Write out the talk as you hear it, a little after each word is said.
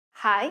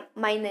Hi,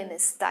 my name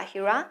is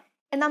Tahira,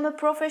 and I'm a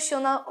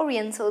professional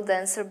Oriental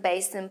dancer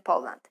based in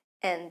Poland.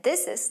 And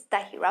this is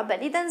Tahira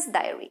Belly Dance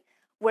Diary,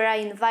 where I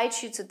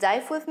invite you to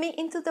dive with me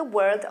into the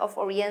world of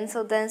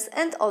Oriental dance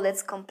and all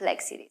its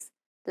complexities.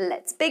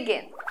 Let's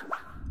begin!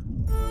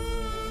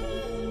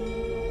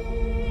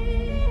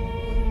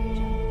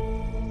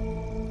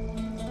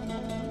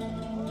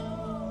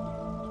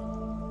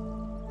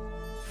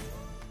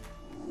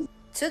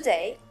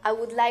 Today, I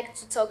would like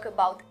to talk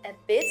about a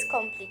bit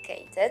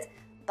complicated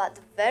but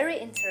very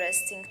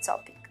interesting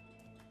topic.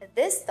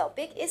 This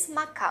topic is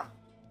maqam.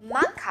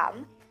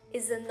 Maqam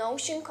is a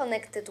notion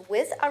connected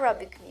with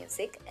Arabic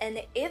music,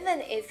 and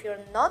even if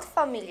you're not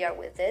familiar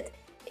with it,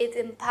 it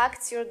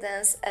impacts your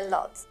dance a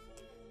lot.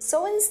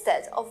 So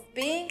instead of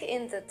being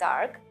in the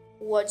dark,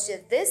 watch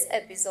this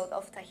episode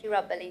of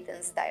Tahira Belly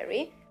Dance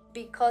Diary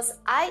because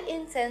I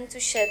intend to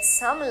shed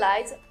some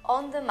light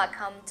on the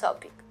maqam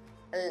topic.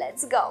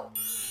 Let's go!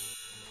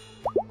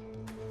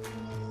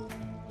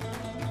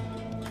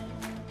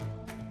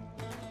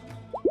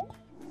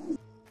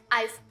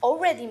 I've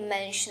already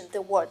mentioned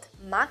the word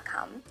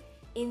maqam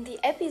in the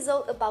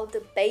episode about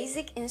the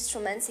basic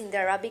instruments in the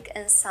Arabic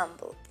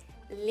ensemble.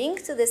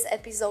 Link to this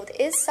episode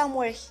is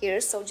somewhere here,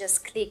 so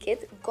just click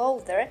it,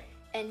 go there,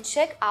 and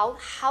check out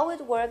how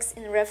it works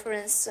in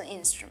reference to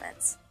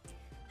instruments.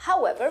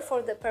 However,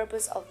 for the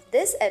purpose of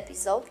this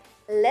episode,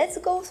 let's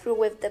go through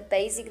with the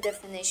basic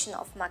definition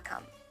of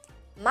maqam.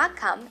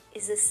 Maqam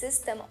is a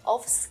system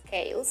of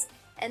scales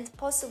and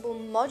possible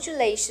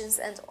modulations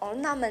and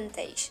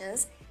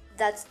ornamentations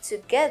that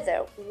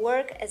together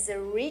work as a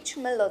rich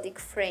melodic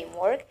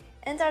framework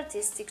and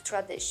artistic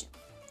tradition.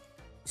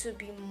 To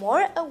be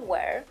more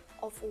aware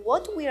of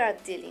what we are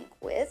dealing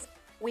with,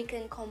 we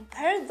can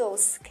compare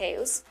those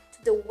scales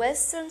to the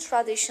Western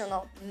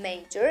traditional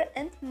major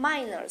and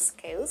minor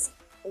scales,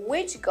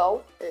 which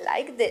go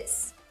like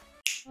this.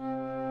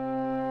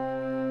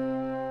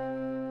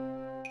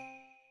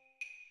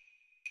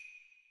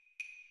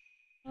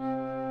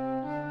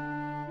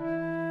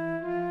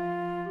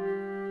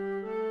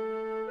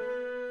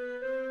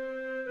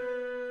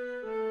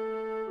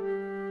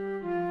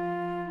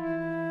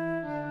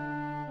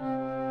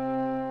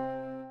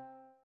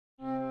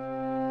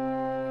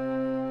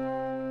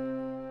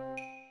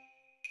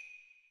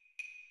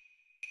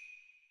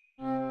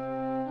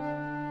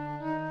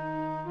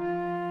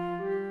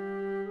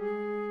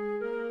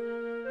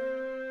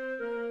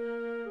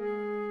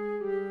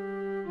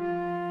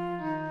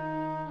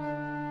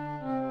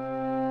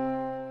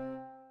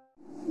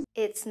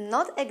 It's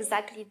not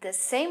exactly the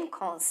same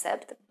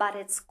concept, but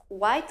it's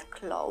quite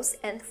close,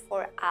 and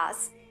for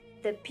us,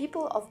 the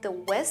people of the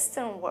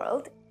Western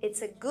world,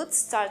 it's a good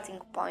starting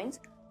point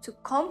to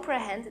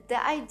comprehend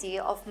the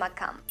idea of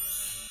maqam.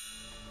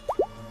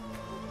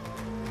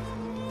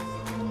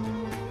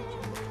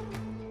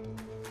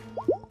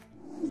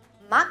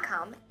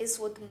 Maqam is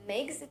what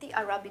makes the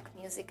Arabic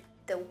music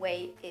the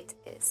way it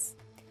is.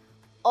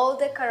 All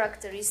the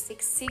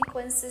characteristic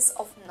sequences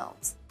of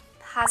notes,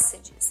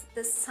 passages,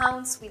 the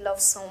sounds we love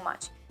so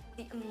much,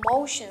 the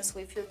emotions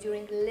we feel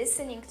during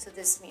listening to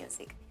this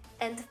music,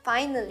 and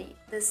finally,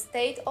 the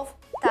state of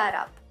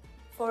tarab.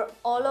 For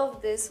all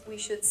of this, we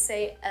should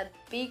say a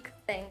big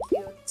thank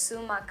you to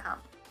maqam.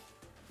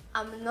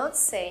 I'm not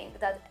saying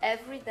that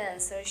every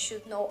dancer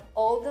should know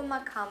all the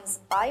maqams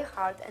by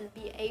heart and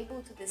be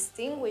able to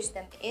distinguish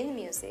them in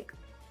music,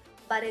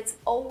 but it's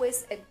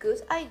always a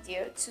good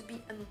idea to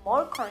be a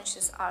more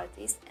conscious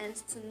artist and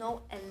to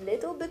know a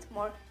little bit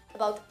more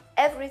about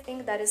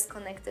everything that is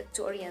connected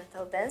to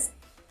Oriental dance,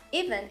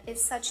 even if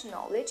such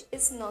knowledge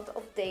is not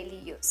of daily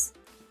use.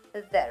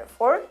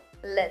 Therefore,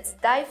 let's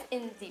dive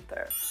in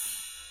deeper.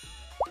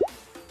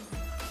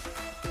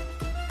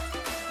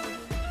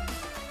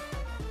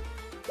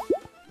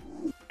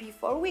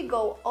 Before we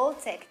go all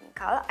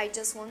technical, I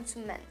just want to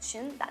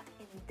mention that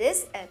in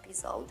this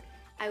episode,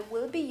 I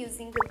will be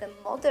using the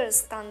modern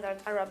standard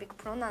Arabic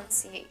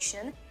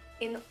pronunciation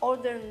in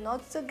order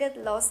not to get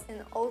lost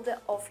in all the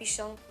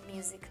official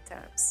music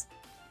terms.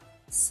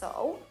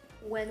 So,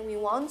 when we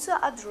want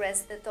to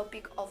address the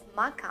topic of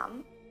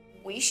maqam,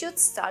 we should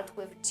start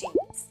with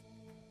jins.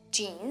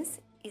 Jins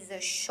is a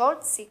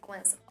short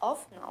sequence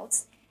of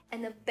notes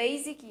and a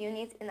basic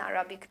unit in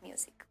Arabic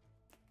music.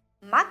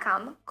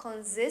 Maqam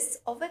consists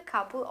of a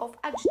couple of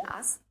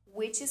ajnas,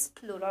 which is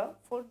plural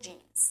for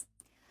jins.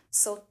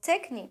 So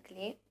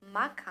technically,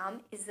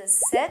 maqam is a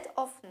set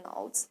of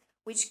notes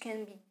which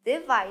can be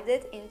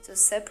divided into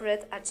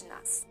separate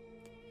ajnas.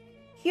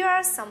 Here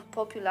are some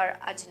popular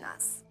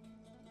ajnas.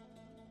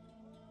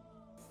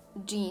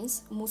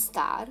 Jins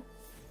mustar,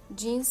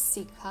 jins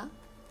sikha,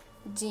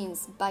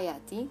 jins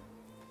bayati,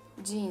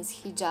 jins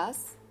hijaz,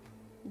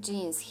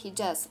 jins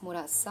hijaz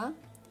murassa,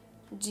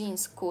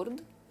 jins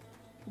kurd,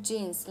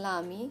 jins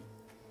lami,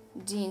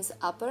 jins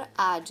upper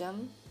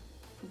ajam,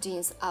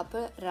 jins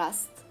upper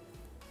rast,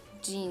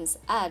 jins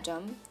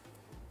ajam,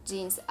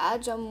 jins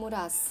ajam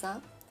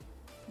murassa,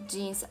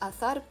 jins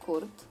athar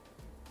kurd,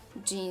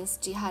 jins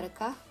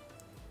jiharka,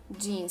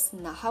 jins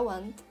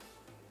nahawand,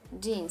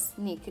 jins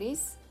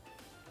nikris,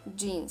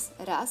 jeans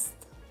rast,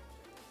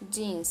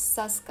 jeans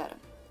saskar,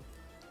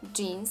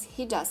 jeans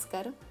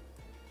hijaskar,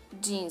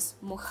 jeans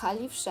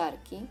muhalif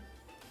szarki,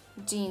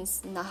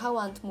 jeans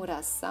nahawant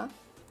murassa,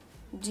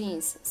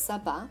 jeans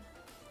sabah,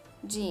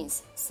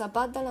 jeans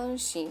sabah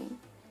dalanshin,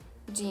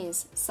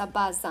 jeans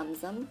sabah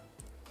zamzam,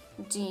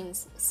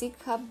 jeans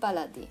sikha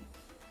baladi.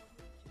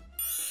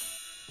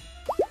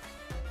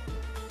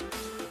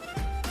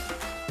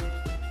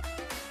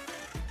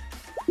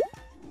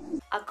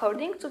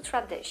 According to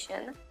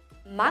tradition,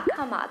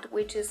 maqamat,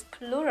 which is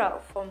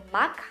plural for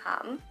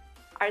maqam,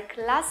 are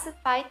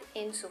classified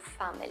into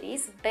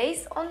families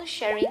based on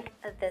sharing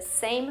the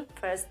same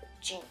first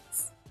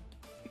genes.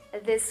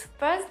 This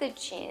first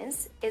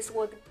genes is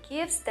what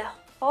gives the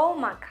whole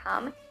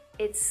maqam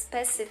its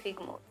specific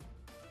mood.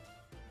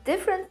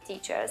 Different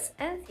teachers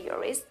and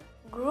theorists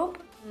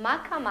group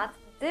maqamat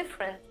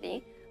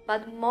differently,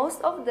 but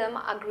most of them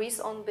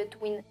agrees on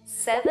between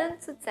 7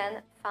 to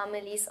 10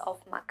 families of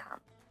maqam.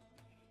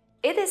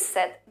 It is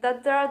said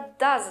that there are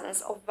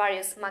dozens of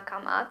various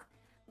maqamat,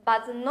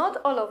 but not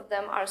all of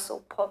them are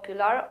so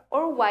popular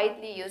or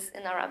widely used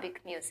in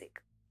Arabic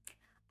music.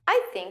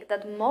 I think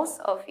that most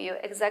of you,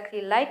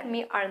 exactly like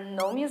me, are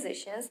no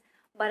musicians,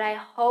 but I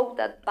hope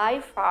that by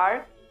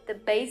far the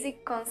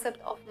basic concept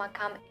of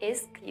maqam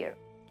is clear.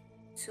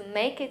 To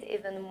make it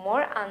even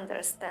more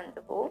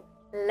understandable,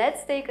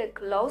 let's take a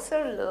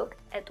closer look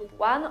at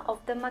one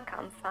of the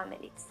maqam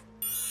families.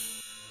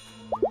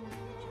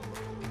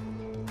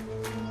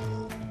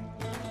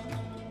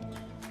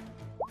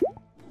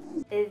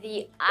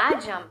 The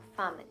Ajam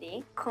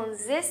family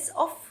consists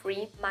of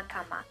 3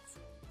 maqamat: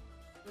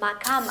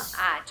 maqam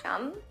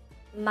Ajam,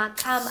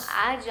 maqam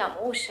Ajam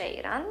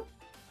Ushairan,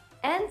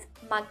 and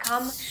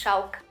maqam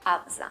Shauk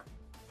Abza.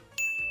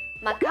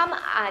 Maqam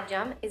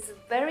Ajam is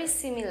very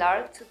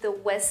similar to the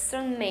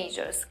Western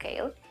major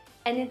scale,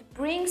 and it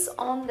brings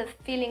on the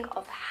feeling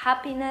of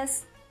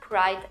happiness,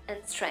 pride, and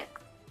strength.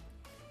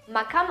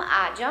 Maqam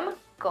Ajam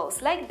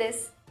goes like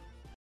this.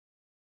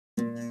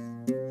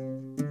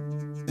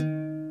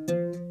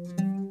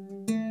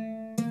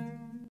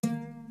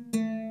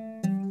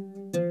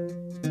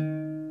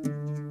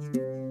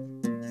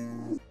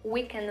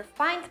 We can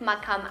find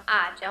maqam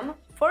Ajam,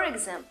 for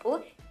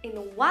example, in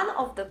one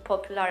of the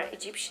popular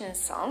Egyptian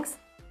songs,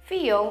 Fi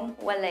Yom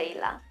wa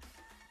Layla.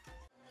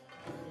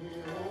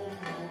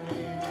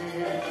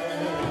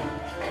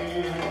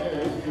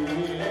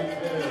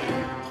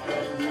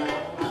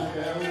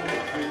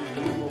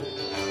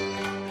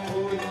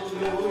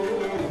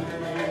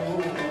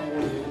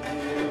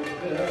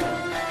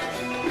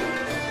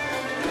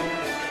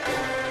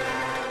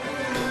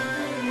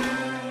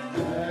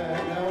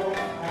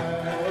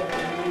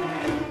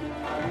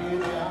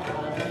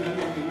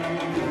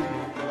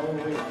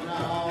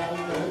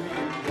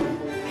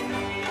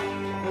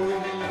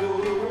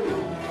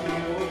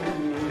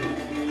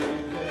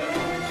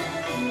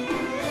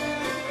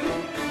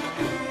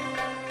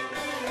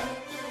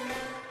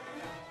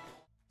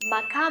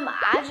 Maqam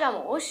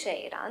Ajam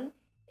Ushairan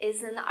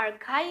is an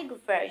archaic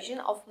version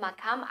of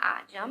maqam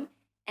Ajam,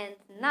 and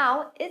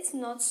now it's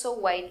not so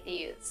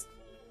widely used.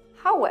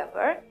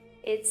 However,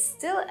 it's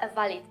still a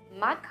valid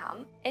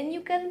maqam and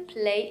you can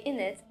play in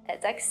it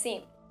at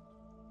Taksim.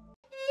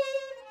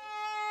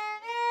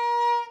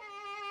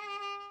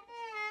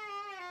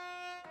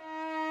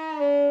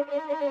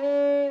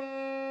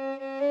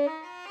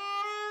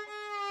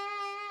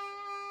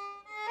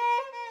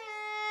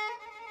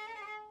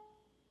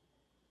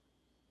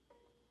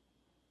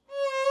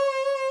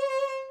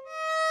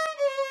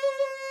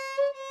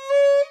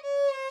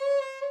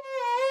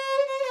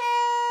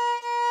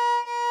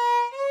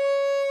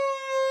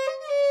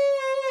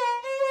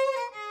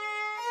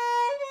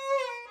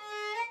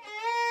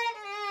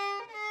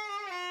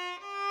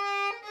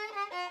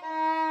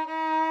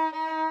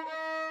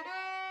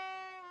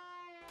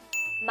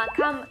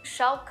 Maqam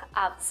Shauk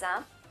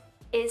Abza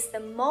is the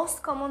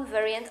most common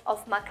variant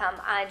of maqam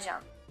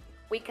Ajam.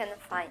 We can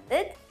find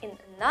it in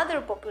another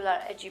popular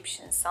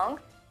Egyptian song,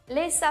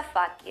 Lisa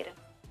Fakir.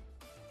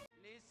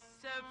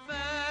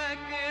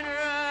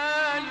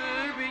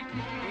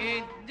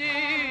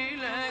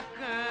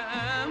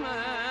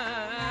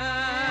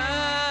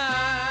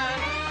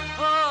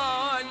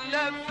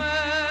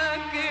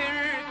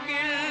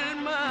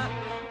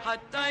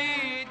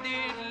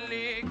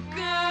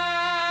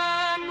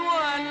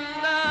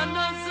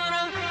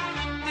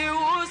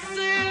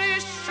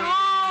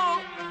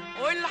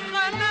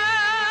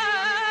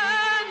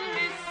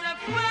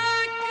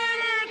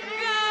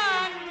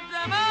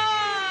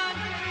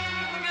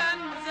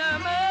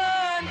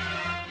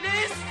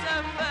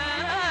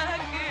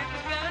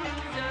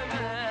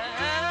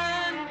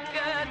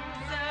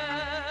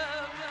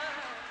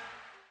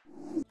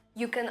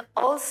 You can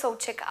also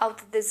check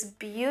out this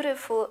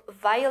beautiful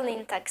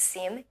violin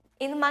taksim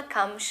in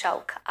maqam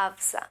Shauk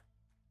Abza.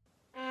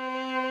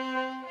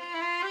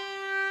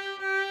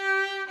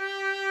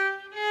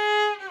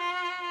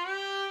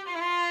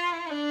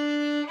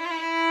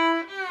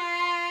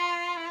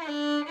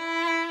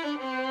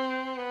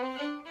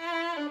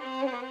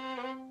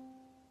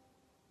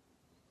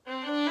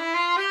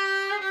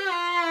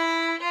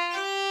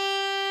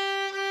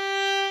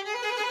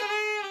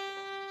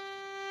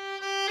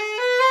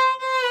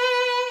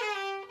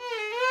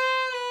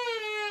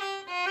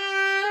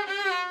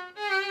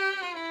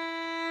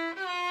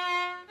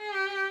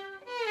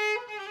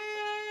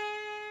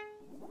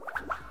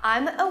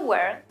 I'm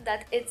aware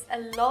that it's a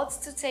lot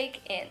to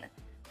take in.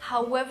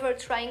 However,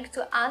 trying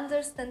to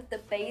understand the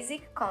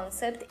basic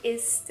concept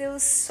is still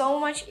so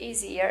much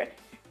easier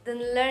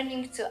than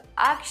learning to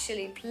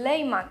actually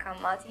play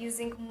maqam mat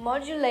using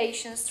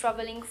modulations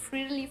traveling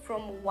freely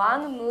from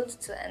one mood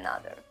to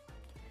another.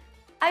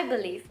 I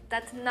believe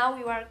that now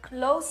you are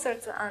closer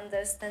to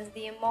understand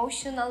the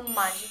emotional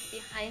magic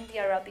behind the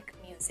Arabic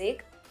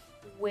music,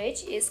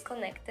 which is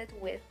connected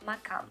with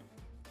maqam.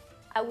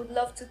 I would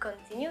love to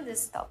continue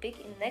this topic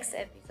in next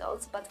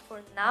episodes, but for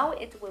now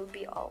it will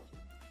be all.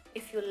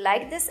 If you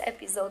like this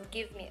episode,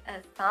 give me a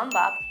thumb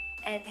up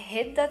and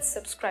hit that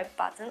subscribe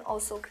button.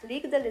 Also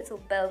click the little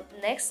bell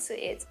next to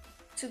it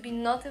to be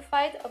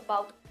notified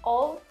about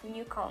all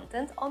new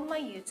content on my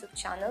YouTube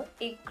channel,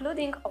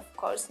 including of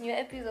course new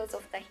episodes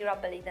of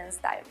Tahira Belly Dance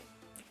Diary.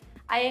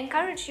 I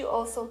encourage you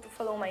also to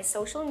follow my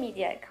social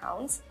media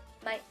accounts,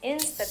 my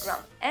Instagram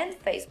and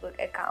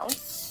Facebook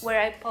account, where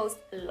I post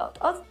a lot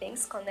of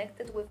things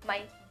connected with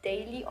my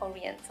daily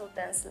Oriental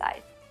dance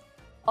life.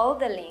 All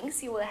the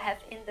links you will have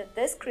in the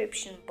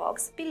description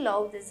box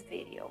below this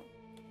video.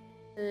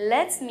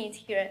 Let's meet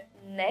here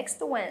next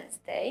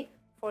Wednesday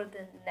for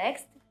the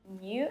next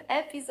new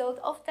episode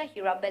of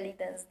Tahira Belly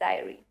Dance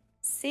Diary.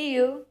 See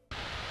you!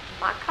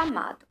 Maqam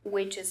mat,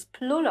 which is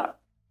plural,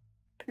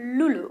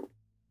 plulu.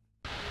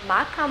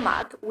 Maqam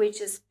mat,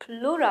 which is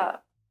plural,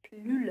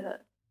 plulu,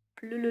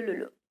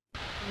 plululu.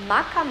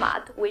 Maqam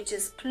mat, which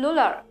is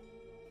plural.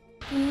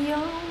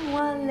 Yom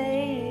wa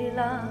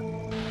Layla.